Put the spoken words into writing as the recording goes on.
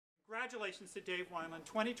Congratulations to Dave Wineland,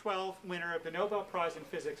 2012 winner of the Nobel Prize in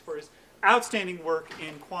Physics for his outstanding work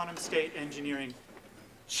in quantum state engineering.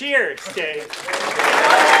 Cheers, Dave.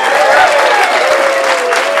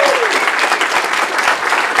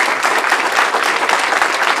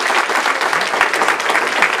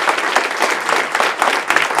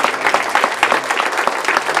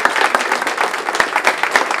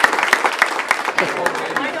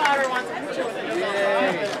 My daughter wants a picture with it.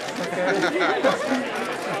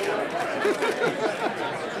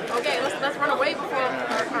 Okay, let's run away before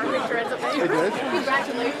our picture ends up there.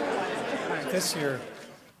 Congratulations. This year,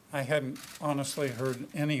 I hadn't honestly heard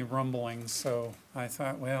any rumblings, so I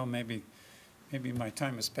thought, well, maybe my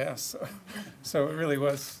time has passed. So it really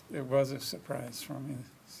was a surprise for me.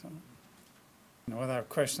 So, without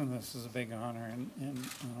question, this is a big honor,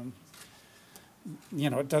 and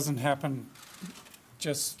it doesn't happen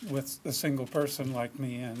just with a single person like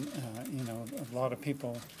me, and a lot of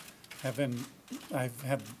people have been. I've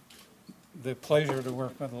had the pleasure to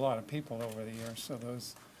work with a lot of people over the years, so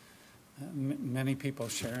those many people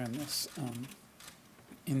share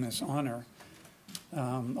in this honor.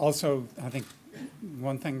 Also, I think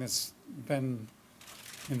one thing that's been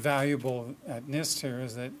invaluable at NIST here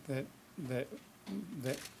is that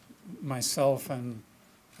myself and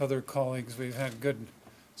other colleagues, we've had good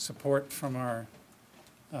support from our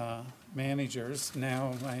managers.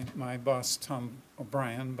 Now my boss, Tom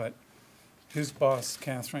O'Brien, but his boss,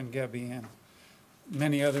 Catherine Gebbe, and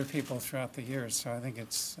many other people throughout the years. So I think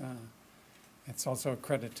it's also a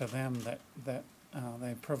credit to them that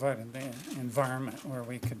they provided the environment where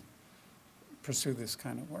we could pursue this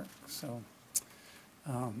kind of work. So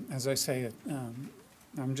as I say,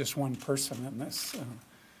 I'm just one person in this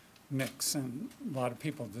mix, and a lot of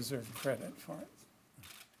people deserve credit for it.